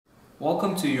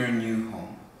Welcome to your new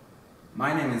home.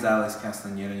 My name is Alex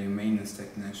Castañeda, your maintenance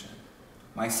technician.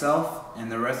 Myself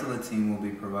and the rest of the team will be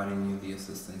providing you the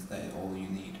assistance that all you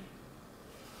need.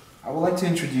 I would like to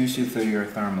introduce you to your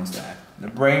thermostat, the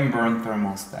Braeburn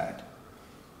Thermostat.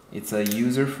 It's a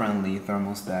user-friendly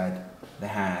thermostat that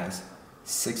has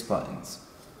 6 buttons.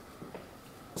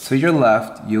 To your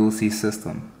left, you will see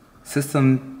System.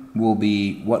 System will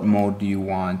be what mode do you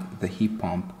want the heat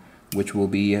pump, which will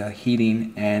be a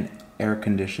heating and air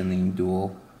conditioning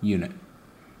dual unit.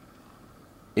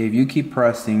 If you keep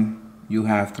pressing, you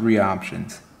have 3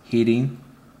 options: heating,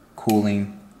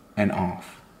 cooling, and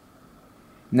off.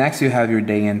 Next, you have your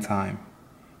day and time.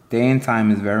 Day and time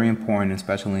is very important,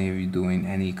 especially if you're doing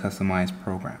any customized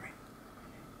programming.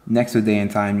 Next to day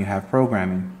and time, you have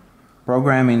programming.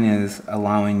 Programming is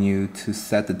allowing you to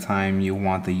set the time you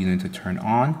want the unit to turn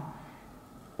on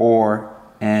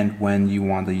and when you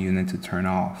want the unit to turn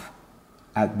off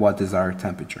at what desired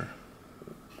temperature.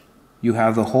 You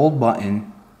have the hold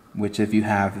button, which if you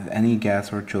have any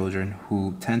guests or children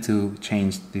who tend to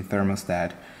change the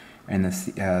thermostat and the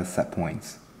set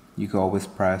points, you can always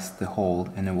press the hold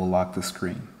and it will lock the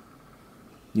screen.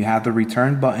 You have the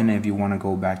return button if you want to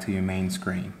go back to your main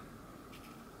screen.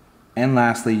 And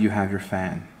lastly, you have your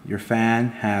fan. Your fan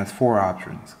has 4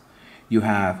 options. You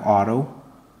have auto,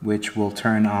 which will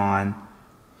turn on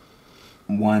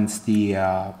once the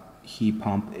heat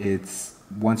pump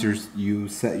once you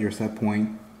set your set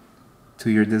point to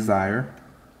your desire,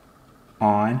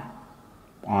 on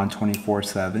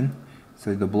 24/7,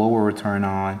 so the blower will turn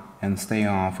on and stay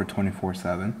on for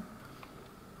 24/7.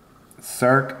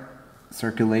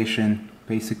 Circulation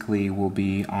basically will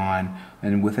be on,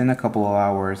 and within a couple of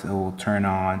hours it will turn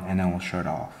on and then will shut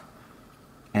off.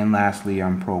 And lastly,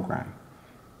 on program,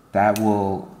 that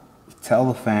will tell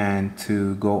the fan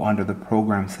to go under the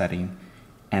program setting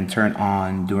and turn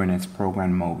on during its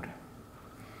program mode.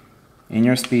 In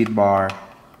your speed bar,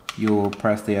 you will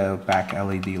press the back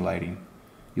LED lighting.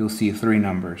 You'll see 3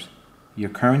 numbers: your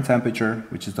current temperature,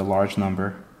 which is the large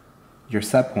number, your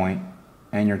set point,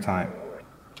 and your time.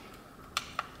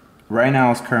 Right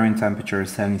now, its current temperature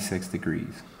is 76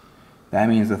 degrees. That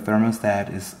means the thermostat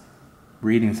is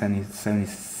reading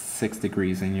 76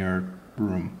 degrees in your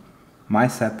room. My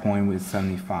set point was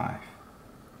 75.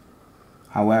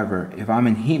 However, if I'm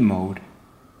in heat mode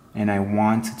and I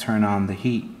want to turn on the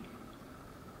heat,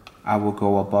 I will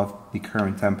go above the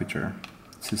current temperature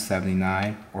to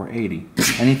 79 or 80,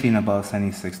 anything above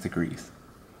 76 degrees.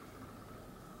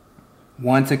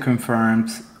 Once it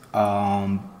confirms,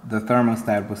 the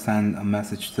thermostat will send a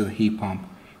message to the heat pump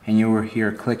and you will hear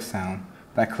a click sound.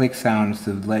 That click sound is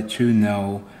to let you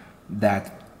know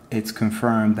that it's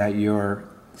confirmed that your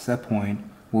set point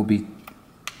will be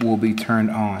turned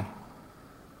on.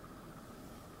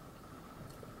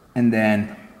 And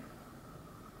then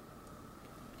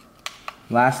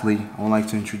lastly, I would like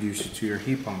to introduce you to your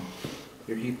heat pump.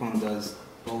 Your heat pump does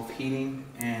both heating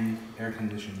and air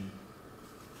conditioning.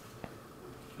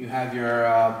 You have your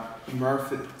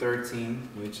MERV 13,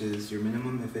 which is your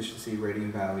minimum efficiency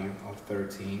rating value of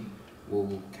 13,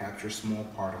 will capture small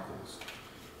particles.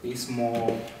 These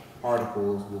small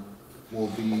particles will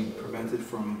be prevented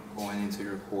from going into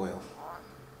your coil.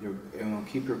 It will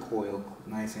keep your coil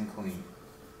nice and clean.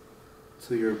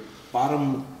 To your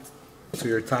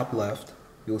top left,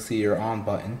 you'll see your on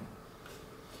button,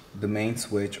 the main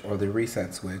switch or the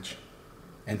reset switch,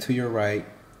 and to your right,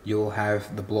 you'll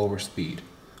have the blower speed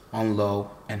on low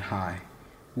and high.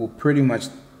 We'll pretty much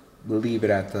leave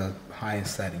it at the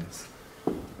highest settings.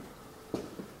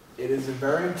 It is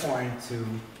very important to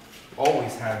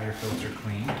always have your filter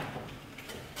clean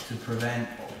to prevent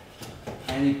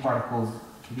any particles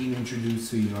being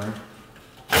introduced to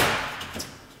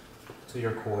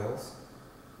your coils.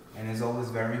 And it's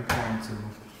always very important to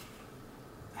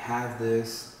have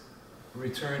this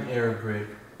return air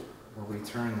grid or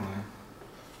return line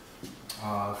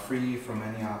free from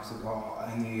any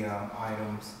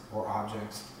items or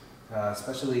objects,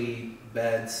 especially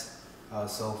beds,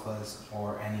 sofas,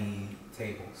 or any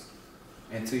tables.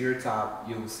 And to your top,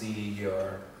 you'll see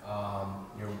your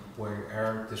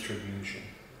air distribution,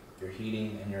 your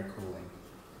heating and your cooling.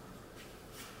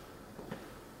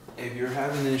 If you're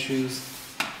having issues,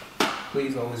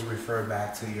 please always refer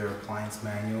back to your appliance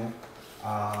manual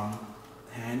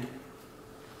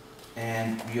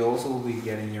and you also will be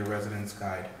getting your residence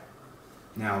guide.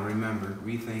 Now remember,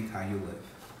 rethink how you live.